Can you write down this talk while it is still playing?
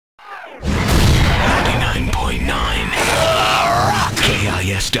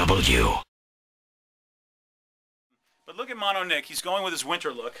KISW. But look at Mono Nick. He's going with his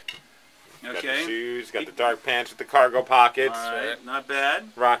winter look. Okay. Got the shoes, got the dark pants with the cargo pockets. All right, not bad.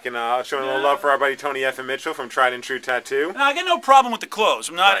 Rocking showing a little love for our buddy Tony F. and Mitchell from Tried and True Tattoo. No, I got no problem with the clothes.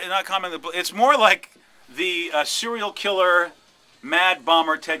 I'm not commenting. It's more like the serial killer, mad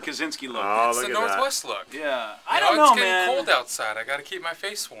bomber Ted Kaczynski look. Oh, it's the Northwest look. Yeah, I don't know, man. It's getting cold outside. I got to keep my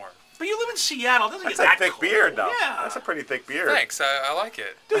face warm. But you live in Seattle. It doesn't That's get that a thick cold. beard, though. Yeah. That's a pretty thick beard. Thanks. I like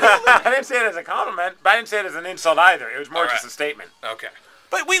it. I didn't say it as a compliment, but I didn't say it as an insult either. It was more just a statement. Okay.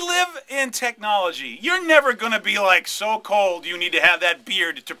 But we live in technology. You're never going to be like so cold you need to have that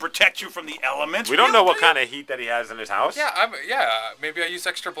beard to protect you from the elements. We don't know what kind of heat that he has in his house. Yeah, maybe I use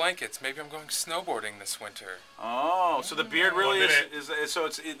extra blankets. Maybe I'm going snowboarding this winter. Oh, so the beard really is so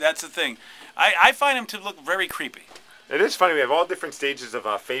that's the thing. I find him to look very creepy. It is funny. We have all different stages of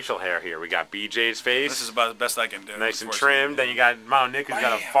facial hair here. We got BJ's face. This is about the best I can do. Nice and trimmed. Then you got Mono Nick, who's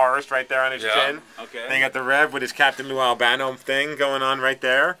got a forest right there on his chin. Okay. Then you got the Rev with his Captain Lou Albano thing going on right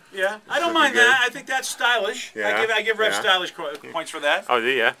there. Yeah, I don't mind that. I think that's stylish. Yeah. I give Rev stylish points for that. Oh,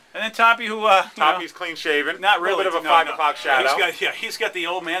 yeah. And then Toppy, who Toppy's clean shaven. Not really. A little bit of a 5 o'clock shadow. He's got the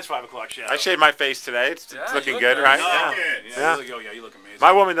old man's 5 o'clock shadow. I shaved my face today. It's looking good, right? Yeah. You look amazing.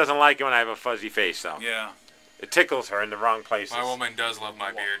 My woman doesn't like it when I have a fuzzy face, though. Yeah. It tickles her in the wrong places. My woman does love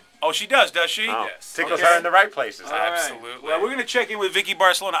my beard. Oh, she does she? Oh, yes. Tickles her in the right places. All right. Absolutely. Well, we're going to check in with Vicky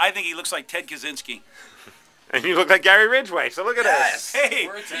Barcelona. I think he looks like Ted Kaczynski. And you look like Gary Ridgway, so look at this. Hey,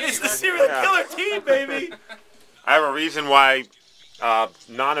 it's the serial killer team, baby. I have a reason why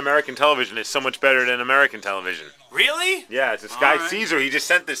non-American television is so much better than American television. Really? Yeah, it's this guy, Caesar. He just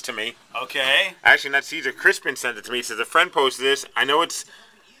sent this to me. Okay. Actually, not Caesar. Crispin sent it to me. He says, a friend posted this. I know it's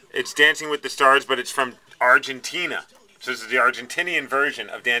Dancing with the Stars, but it's from Argentina. So this is the Argentinian version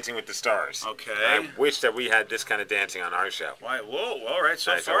of Dancing with the Stars. Okay. I wish that we had this kind of dancing on our show. Why? Whoa, all right,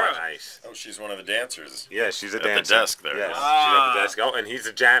 so Nice, far. nice. Oh, she's one of the dancers. Yeah, she's a At dancer. the desk there. Yes, she's at the desk. Oh, and he's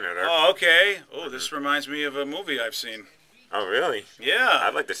a janitor. Oh, okay. Oh, this reminds me of a movie I've seen. Oh, really? Yeah.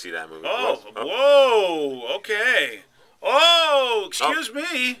 I'd like to see that movie. Oh, whoa, okay. Oh, excuse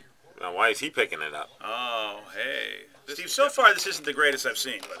me. Now, why is he picking it up? Oh, hey. Steve, so far this isn't the greatest I've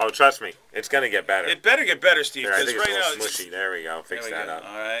seen. But Oh, trust me. It's going to get better. it better get better, Steve. Here, I think Because it's right a now little smushy. There we go. Fix that up.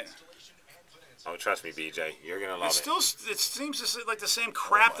 All right. Oh, trust me, BJ. You're going to love It it. still it seems like the same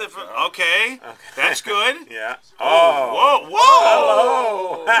crap that. Okay, that's good. Yeah. Oh. Whoa.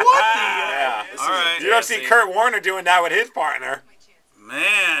 Oh. What the? Yeah. All right. You don't see Kurt Warner doing that with his partner.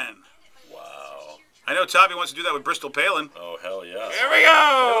 Man. Wow. I know Toppy wants to do that with Bristol Palin. Oh, hell yeah. Here we go.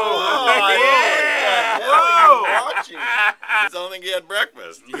 Oh, yeah. Whoa. Watching. I don't think he had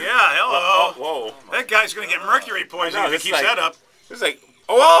breakfast. Yeah, hello. Whoa. That guy's going to get mercury poisoning if this he is keeps like- that up. It's like,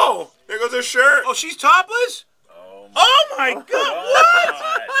 whoa. There goes her shirt. Oh, she's topless? Oh, my God.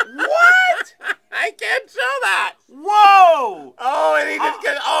 What? What? I can't show that. Whoa. Oh, and he just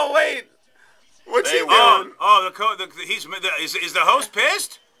gets. Oh, wait. What's he doing? Is the host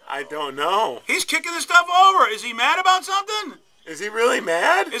pissed? I don't know. He's kicking the stuff over. Is he mad about something? Is he really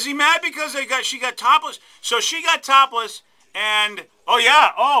mad? Is he mad because she got topless? So she got topless, and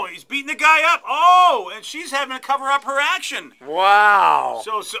he's beating the guy up. Oh, and she's having to cover up her action. Wow.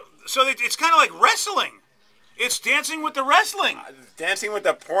 So it's kind of like wrestling. It's dancing with the wrestling. Dancing with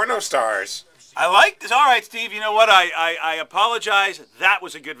the porno stars. I like this. All right, Steve. You know what? I apologize. That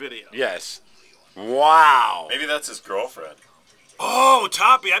was a good video. Yes. Wow. Maybe that's his girlfriend. Oh,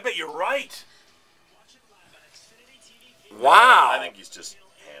 Toppy, I bet you're right. Wow. I think he's just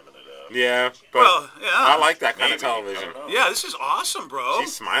hamming it up. Yeah, but yeah. I like that kind Maybe. of I television. don't know. Yeah, this is awesome, bro.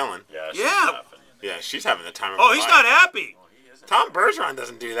 She's smiling. Yeah, she's Yeah. laughing. Yeah, she's having the time of Oh, her he's life. not happy. Tom Bergeron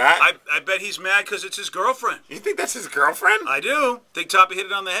doesn't do that. I bet he's mad because it's his girlfriend. You think that's his girlfriend? I do. Think Toppy hit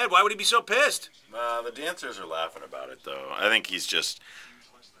it on the head. Why would he be so pissed? The dancers are laughing about it, though. I think he's just...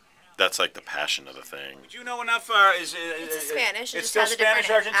 That's like the passion of the thing. Do you know enough? It's Spanish. It's just still has a Spanish,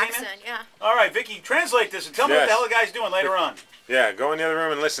 different Argentina? accent, yeah. All right, Vicky, translate this and tell me what the hell the guy's doing later on. Yeah, go in the other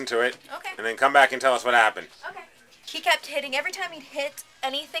room and listen to it. Okay. And then come back and tell us what happened. Okay. He kept hitting. Every time he'd hit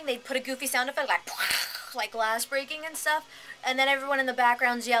anything, they'd put a goofy sound effect, like glass breaking and stuff. And then everyone in the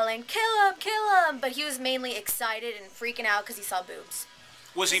background's yelling, "Kill him! Kill him!" But he was mainly excited and freaking out because he saw boobs.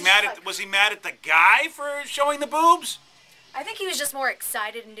 Was he mad at the guy for showing the boobs? I think he was just more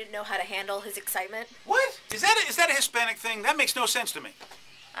excited and didn't know how to handle his excitement. What? Is that a Hispanic thing? That makes no sense to me.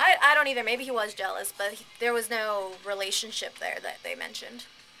 I don't either. Maybe he was jealous, but there was no relationship there that they mentioned.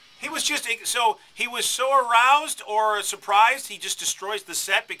 He was just he was so aroused or surprised he just destroys the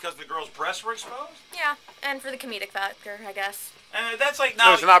set because the girl's breasts were exposed. Yeah, and for the comedic factor, I guess. And that's like So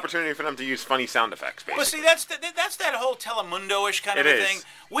now. it's an opportunity for them to use funny sound effects, basically. Well, see, that's that whole Telemundo-ish kind of It a is. thing.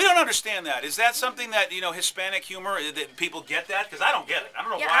 We don't understand that. Is that something that Hispanic humor that people get that? Because I don't get it. I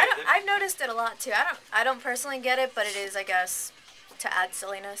don't know Yeah, why. I've noticed it a lot too. I don't personally get it, but it is, I guess, to add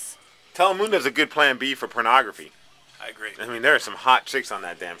silliness. Telemundo's a good plan B for pornography. I agree. I mean, there are some hot chicks on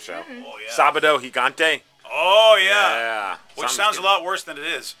that damn show. Oh yeah. Sabado Gigante. Oh yeah. Yeah. Which Something's sounds a good. lot worse than it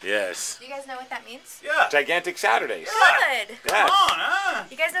is. Yes. Do you guys know what that means? Yeah. Gigantic Saturdays. Good. Yes. Come on, huh?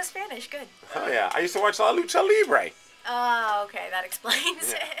 You guys know Spanish. Good. Oh yeah. I used to watch La Lucha Libre. Oh, okay, that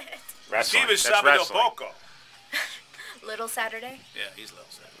explains Yeah. it. Wrestling. Steve is That's Sabado wrestling. Poco. Little Saturday. Yeah, he's little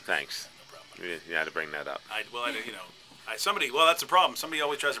sad. Thanks. No problem. You had to bring that up. Well, that's the problem. Somebody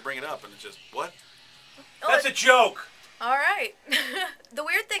always tries to bring it up, and it's just what? Oh, That's a joke. All right. The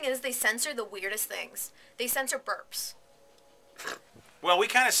weird thing is they censor the weirdest things. They censor burps. Well, we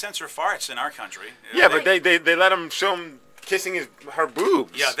kind of censor farts in our country. Yeah, but they let him show him kissing her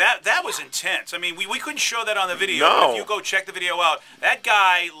boobs. Yeah, that was intense. I mean, we couldn't show that on the video. No. But if you go check the video out, that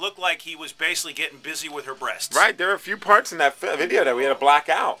guy looked like he was basically getting busy with her breasts. Right. There are a few parts in that video that we had to black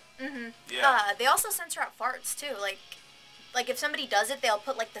out. Yeah. They also censor out farts too. Like if somebody does it, they'll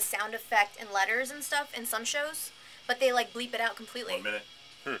put like the sound effect and letters and stuff in some shows, but they like bleep it out completely. 1 minute.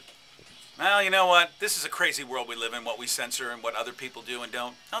 Well, you know what? This is a crazy world we live in, what we censor and what other people do and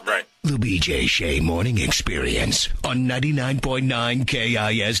don't. Don't they? Right. The BJ Shea Morning Experience on 99.9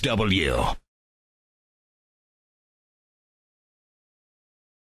 KISW.